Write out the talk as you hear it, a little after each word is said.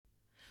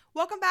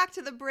Welcome back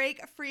to the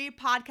Break Free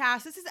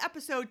Podcast. This is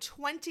episode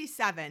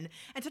 27,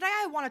 and today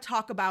I want to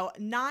talk about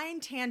 9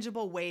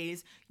 tangible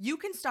ways you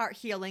can start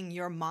healing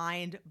your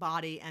mind,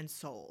 body, and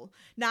soul.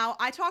 Now,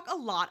 I talk a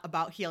lot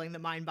about healing the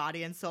mind,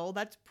 body, and soul.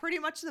 That's pretty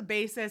much the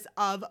basis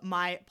of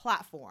my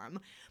platform.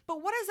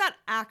 But what does that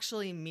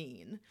actually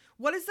mean?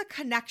 What is the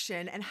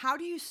connection, and how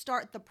do you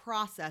start the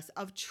process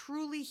of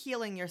truly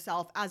healing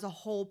yourself as a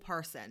whole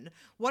person?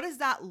 What does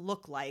that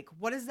look like?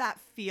 What does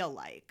that feel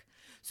like?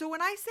 So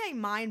when I say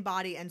mind,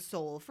 body, and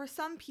soul, for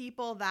some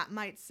people that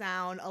might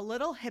sound a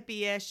little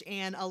hippie-ish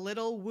and a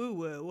little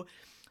woo-woo,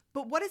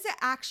 but what does it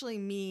actually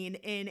mean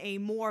in a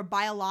more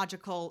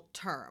biological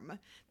term?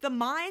 The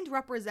mind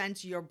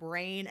represents your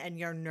brain and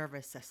your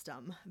nervous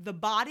system. The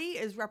body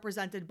is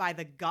represented by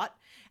the gut,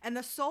 and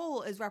the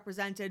soul is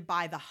represented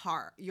by the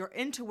heart, your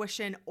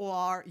intuition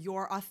or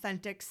your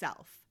authentic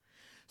self.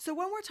 So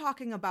when we're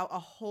talking about a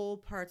whole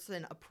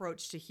person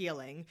approach to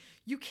healing,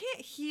 you can't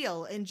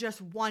heal in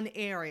just one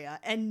area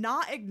and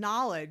not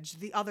acknowledge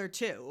the other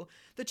two.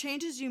 The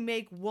changes you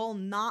make will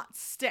not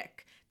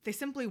stick. They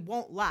simply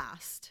won't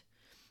last.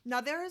 Now,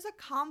 there is a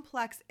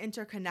complex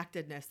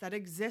interconnectedness that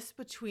exists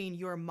between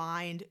your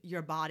mind,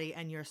 your body,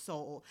 and your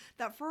soul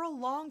that for a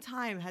long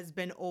time has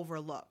been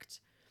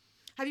overlooked.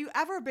 Have you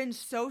ever been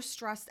so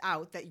stressed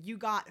out that you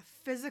got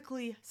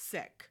physically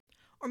sick?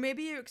 Or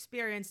maybe you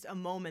experienced a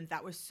moment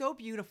that was so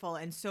beautiful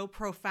and so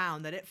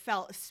profound that it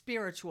felt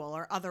spiritual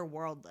or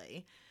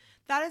otherworldly.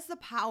 That is the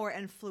power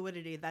and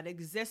fluidity that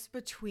exists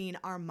between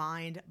our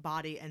mind,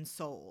 body, and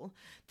soul.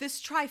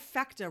 This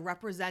trifecta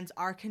represents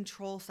our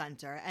control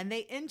center, and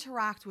they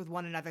interact with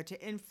one another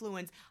to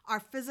influence our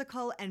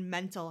physical and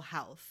mental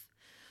health.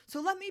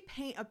 So let me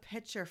paint a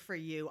picture for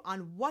you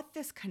on what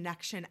this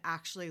connection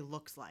actually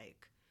looks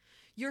like.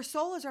 Your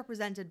soul is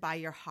represented by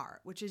your heart,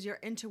 which is your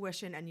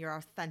intuition and your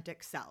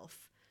authentic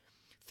self.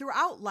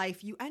 Throughout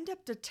life, you end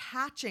up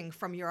detaching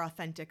from your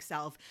authentic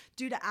self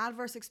due to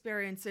adverse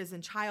experiences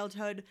in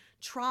childhood,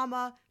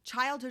 trauma,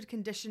 childhood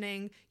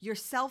conditioning, your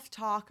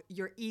self-talk,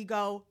 your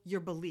ego,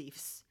 your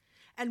beliefs.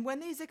 And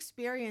when these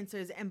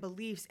experiences and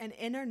beliefs and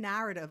inner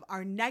narrative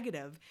are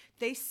negative,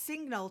 they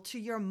signal to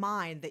your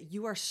mind that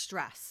you are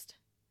stressed.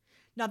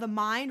 Now, the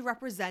mind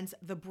represents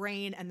the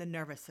brain and the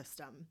nervous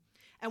system.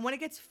 And when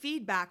it gets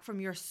feedback from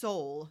your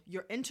soul,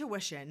 your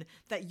intuition,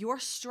 that you're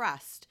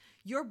stressed,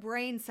 your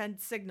brain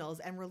sends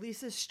signals and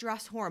releases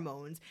stress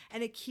hormones,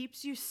 and it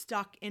keeps you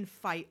stuck in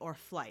fight or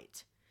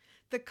flight.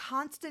 The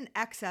constant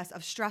excess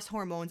of stress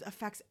hormones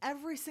affects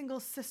every single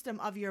system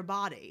of your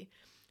body.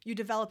 You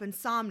develop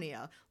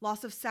insomnia,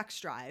 loss of sex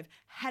drive,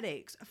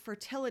 headaches,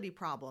 fertility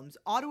problems,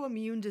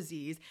 autoimmune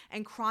disease,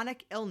 and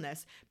chronic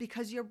illness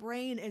because your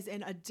brain is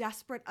in a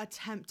desperate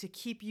attempt to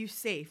keep you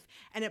safe,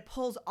 and it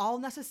pulls all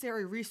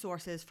necessary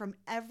resources from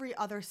every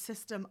other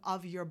system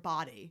of your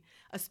body,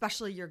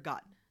 especially your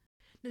gut.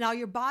 Now,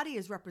 your body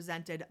is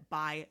represented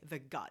by the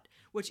gut,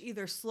 which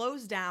either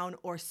slows down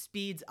or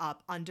speeds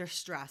up under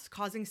stress,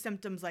 causing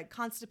symptoms like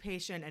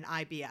constipation and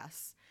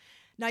IBS.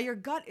 Now, your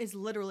gut is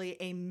literally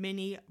a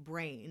mini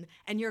brain,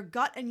 and your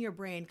gut and your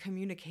brain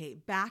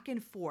communicate back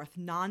and forth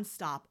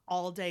nonstop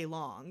all day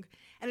long.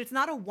 And it's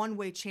not a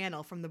one-way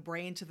channel from the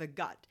brain to the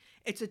gut.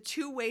 It's a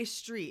two-way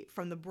street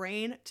from the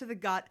brain to the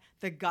gut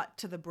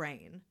to the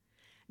brain.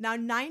 Now,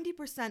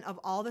 90% of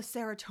all the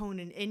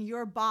serotonin in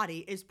your body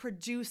is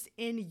produced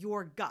in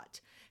your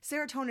gut.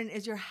 Serotonin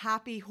is your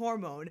happy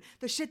hormone,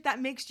 the shit that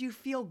makes you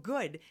feel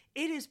good.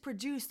 It is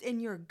produced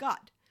in your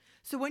gut.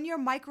 So when your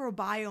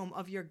microbiome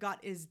of your gut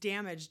is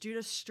damaged due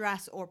to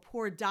stress or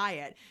poor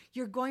diet,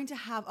 you're going to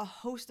have a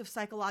host of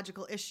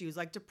psychological issues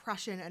like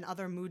depression and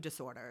other mood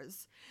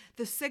disorders.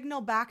 The signal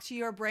back to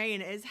your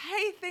brain is,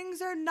 hey,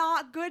 things are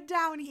not good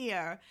down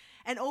here.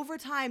 And over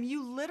time,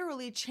 you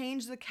literally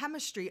change the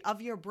chemistry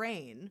of your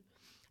brain.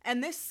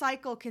 And this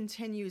cycle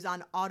continues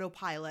on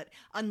autopilot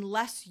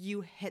unless you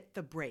hit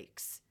the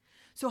brakes.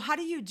 So how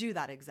do you do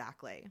that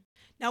exactly?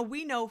 Now,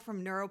 we know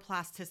from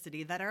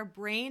neuroplasticity that our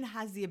brain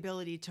has the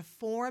ability to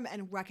form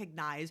and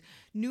recognize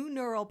new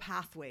neural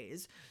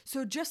pathways.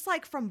 So just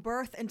like from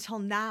birth until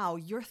now,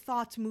 your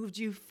thoughts moved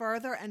you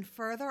further and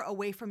further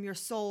away from your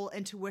soul,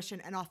 intuition,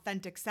 and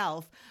authentic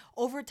self,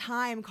 over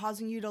time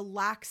causing you to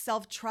lack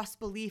self-trust,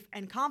 belief,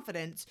 and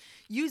confidence.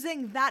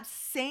 Using that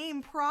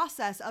same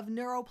process of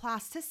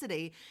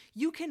neuroplasticity,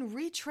 you can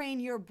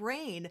retrain your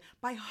brain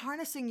by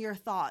harnessing your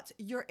thoughts,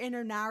 your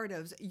inner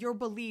narratives, your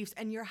beliefs,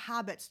 and your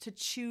habits to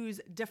choose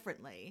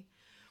differently.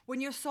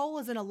 When your soul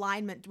is in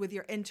alignment with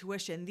your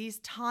intuition, these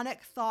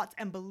tonic thoughts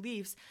and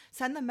beliefs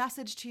send the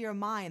message to your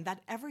mind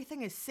that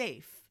everything is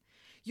safe.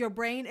 Your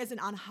brain isn't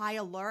on high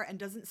alert and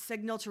doesn't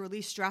signal to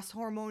release stress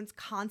hormones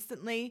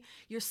constantly.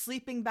 You're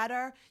sleeping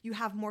better, you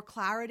have more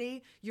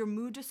clarity, your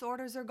mood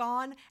disorders are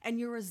gone, and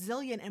you're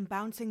resilient and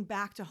bouncing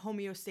back to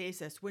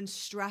homeostasis when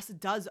stress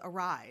does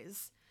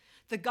arise.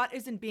 The gut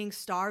isn't being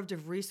starved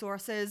of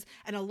resources,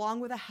 and along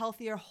with a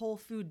healthier whole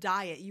food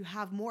diet, you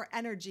have more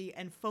energy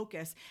and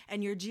focus,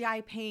 and your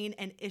GI pain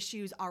and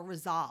issues are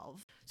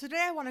resolved. So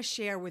today I want to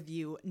share with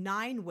you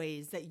 9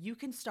 ways that you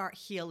can start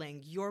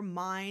healing your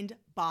mind,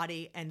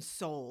 body, and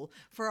soul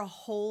for a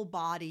whole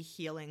body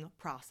healing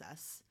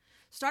process.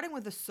 Starting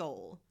with the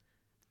soul.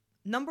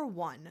 Number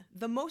 1,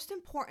 the most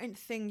important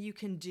thing you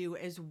can do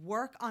is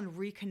work on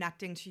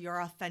reconnecting to your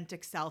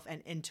authentic self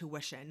and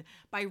intuition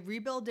by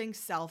rebuilding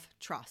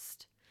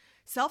self-trust.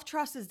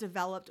 Self-trust is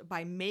developed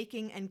by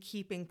making and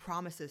keeping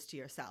promises to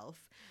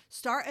yourself.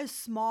 Start as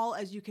small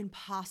as you can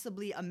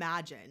possibly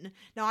imagine.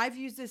 Now, I've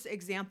used this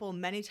example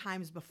many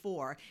times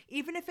before.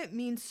 Even if it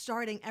means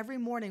starting every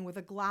morning with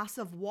a glass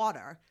of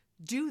water,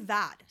 do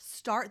that.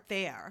 Start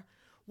there.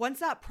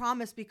 Once that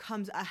promise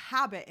becomes a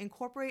habit,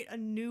 incorporate a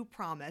new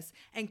promise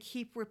and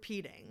keep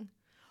repeating.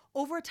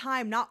 Over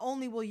time, not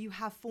only will you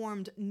have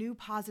formed new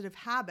positive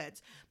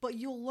habits, but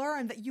you'll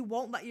learn that you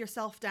won't let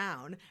yourself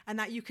down and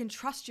that you can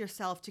trust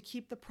yourself to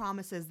keep the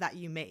promises that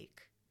you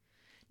make.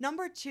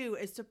 Number 2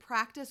 is to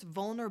practice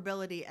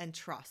vulnerability and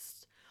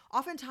trust.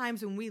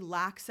 Oftentimes, when we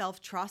lack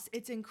self-trust,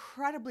 it's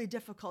incredibly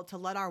difficult to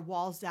let our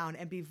walls down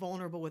and be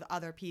vulnerable with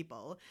other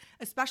people,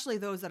 especially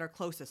those that are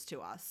closest to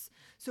us.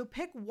 So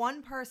pick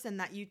one person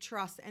that you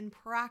trust and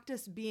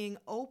practice being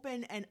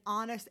open and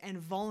honest and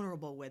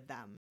vulnerable with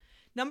them.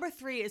 Number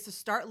 3 is to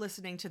start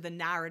listening to the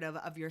narrative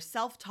of your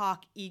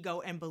self-talk,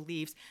 ego, and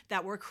beliefs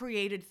that were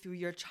created through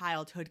your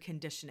childhood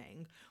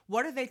conditioning.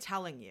 What are they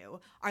telling you?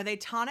 Are they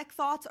tonic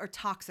thoughts or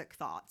toxic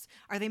thoughts?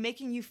 Are they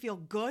making you feel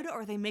good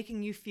or are they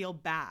making you feel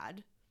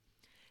bad?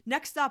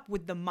 Next up,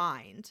 with the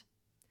mind.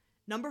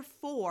 Number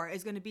 4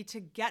 is going to be to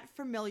get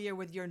familiar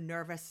with your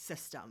nervous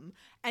system.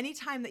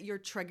 Anytime that you're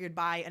triggered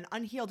by an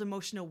unhealed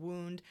emotional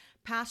wound,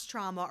 past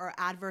trauma, or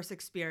adverse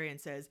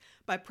experiences,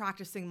 by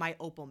practicing my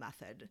OPAL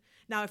method.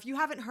 Now, if you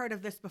haven't heard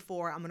of this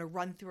before, I'm going to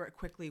run through it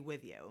quickly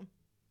with you.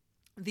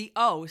 The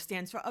O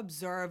stands for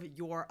observe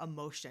your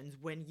emotions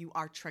when you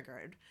are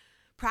triggered.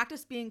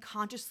 Practice being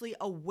consciously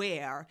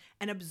aware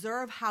and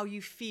observe how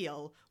you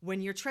feel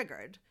when you're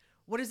triggered.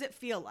 What does it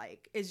feel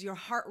like? Is your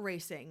heart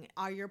racing?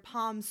 Are your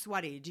palms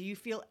sweaty? Do you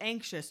feel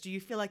anxious? Do you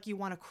feel like you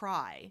want to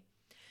cry?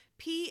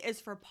 P is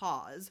for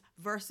pause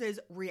versus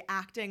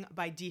reacting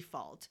by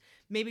default.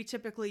 Maybe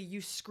typically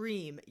you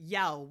scream,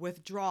 yell,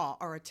 withdraw,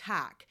 or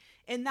attack.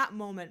 In that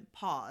moment,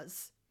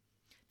 pause.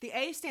 The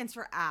A stands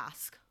for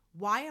ask.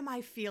 Why am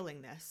I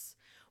feeling this?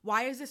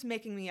 Why is this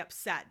making me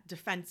upset,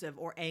 defensive,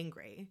 or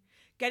angry?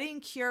 Getting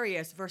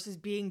curious versus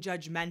being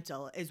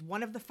judgmental is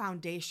one of the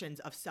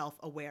foundations of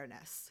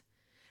self-awareness.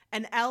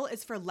 And L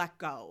is for let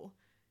go.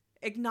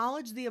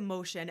 Acknowledge the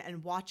emotion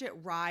and watch it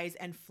rise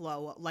and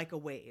flow like a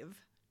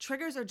wave.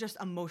 Triggers are just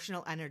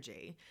emotional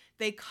energy.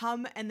 They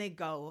come and they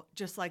go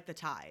just like the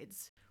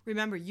tides.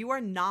 Remember, you are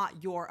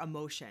not your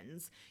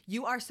emotions.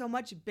 You are so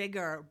much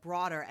bigger,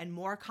 broader, and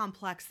more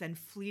complex than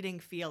fleeting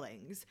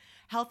feelings.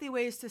 Healthy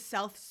ways to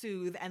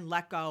self-soothe and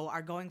let go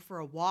are going for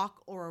a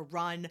walk or a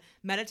run,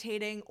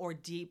 meditating, or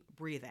deep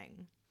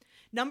breathing.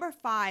 Number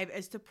 5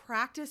 is to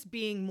practice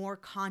being more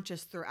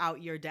conscious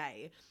throughout your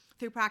day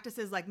through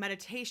practices like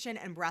meditation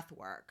and breath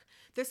work.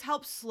 This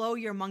helps slow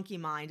your monkey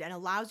mind and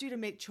allows you to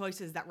make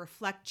choices that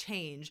reflect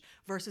change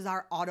versus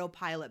our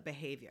autopilot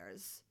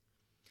behaviors.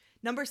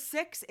 Number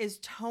 6 is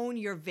tone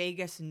your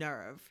vagus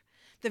nerve.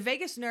 The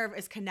vagus nerve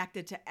is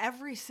connected to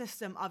every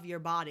system of your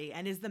body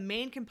and is the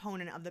main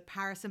component of the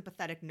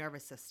parasympathetic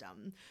nervous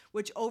system,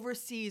 which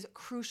oversees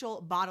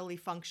crucial bodily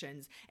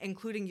functions,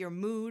 including your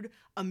mood,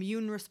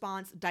 immune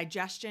response,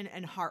 digestion,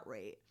 and heart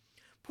rate.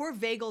 Poor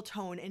vagal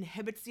tone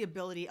inhibits the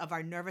ability of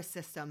our nervous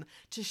system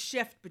to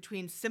shift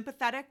between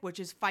sympathetic, which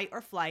is fight or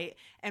flight,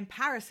 and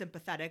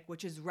parasympathetic,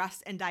 which is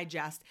rest and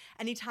digest,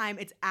 anytime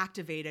it's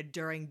activated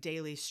during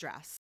daily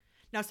stress.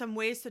 Now, some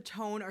ways to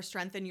tone or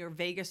strengthen your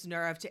vagus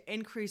nerve to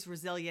increase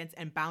resilience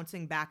and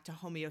bouncing back to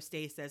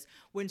homeostasis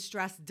when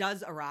stress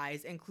does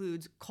arise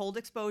includes cold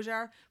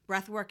exposure,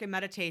 breath work and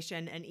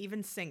meditation, and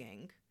even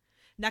singing.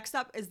 Next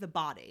up is the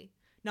body.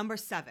 Number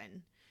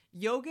 7.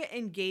 Yoga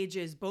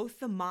engages both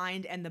the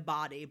mind and the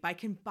body by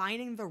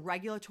combining the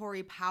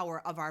regulatory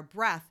power of our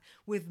breath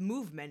with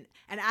movement.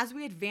 And as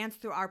we advance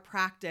through our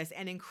practice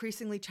and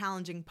increasingly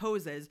challenging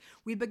poses,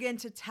 we begin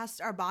to test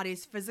our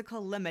body's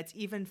physical limits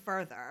even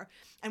further.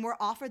 And we're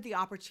offered the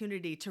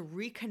opportunity to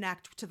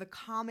reconnect to the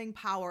calming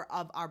power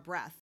of our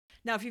breath.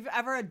 Now, if you've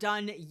ever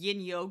done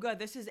yin yoga,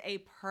 this is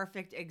a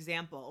perfect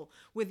example.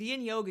 With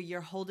yin yoga, you're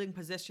holding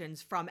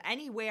positions from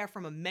anywhere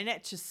from a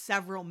minute to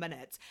several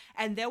minutes.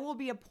 And there will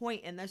be a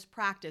point in this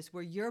practice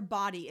where your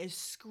body is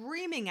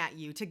screaming at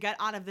you to get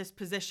out of this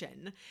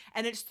position.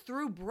 And it's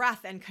through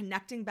breath and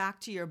connecting back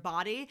to your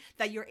body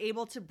that you're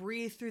able to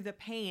breathe through the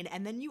pain.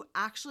 And then you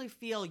actually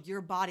feel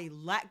your body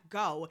let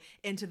go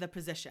into the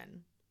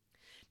position.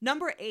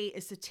 Number 8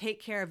 is to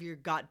take care of your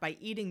gut by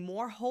eating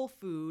more whole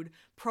food,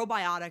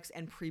 probiotics,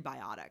 and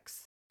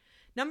prebiotics.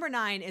 Number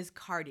 9 is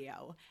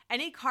cardio.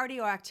 Any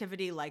cardio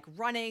activity like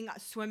running,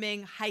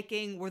 swimming,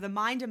 hiking, where the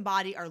mind and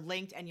body are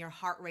linked and your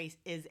heart rate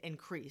is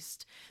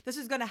increased. This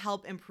is going to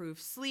help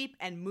improve sleep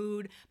and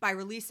mood by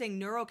releasing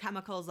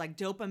neurochemicals like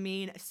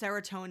dopamine,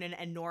 serotonin,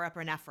 and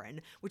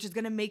norepinephrine, which is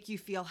going to make you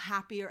feel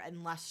happier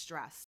and less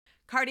stressed.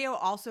 Cardio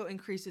also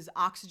increases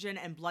oxygen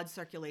and blood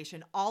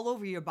circulation all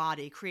over your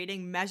body,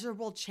 creating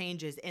measurable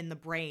changes in the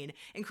brain,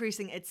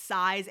 increasing its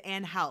size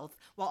and health,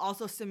 while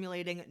also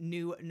stimulating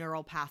new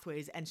neural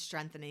pathways and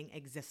strengthening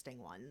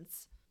existing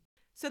ones.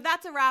 So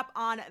that's a wrap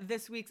on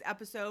this week's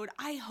episode.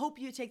 I hope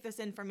you take this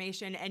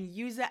information and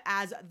use it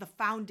as the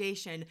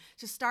foundation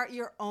to start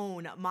your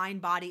own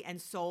mind, body,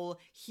 and soul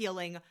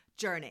healing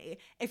journey.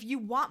 If you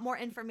want more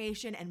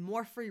information and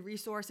more free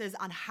resources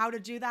on how to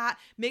do that,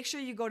 make sure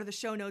you go to the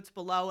show notes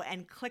below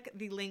and click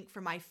the link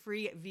for my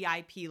free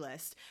VIP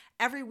list.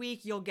 Every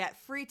week, you'll get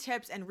free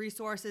tips and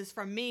resources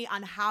from me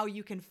on how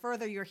you can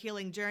further your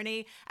healing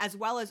journey, as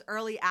well as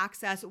early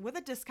access with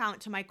a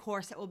discount to my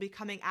course that will be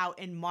coming out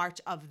in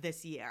March of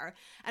this year.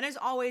 And as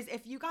always,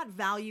 if you got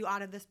value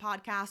out of this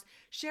podcast,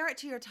 share it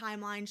to your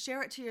timeline,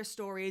 share it to your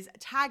stories,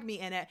 tag me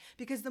in it,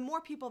 because the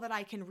more people that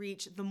I can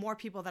reach, the more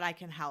people that I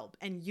can help,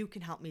 and you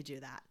can help me do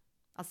that.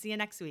 I'll see you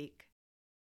next week.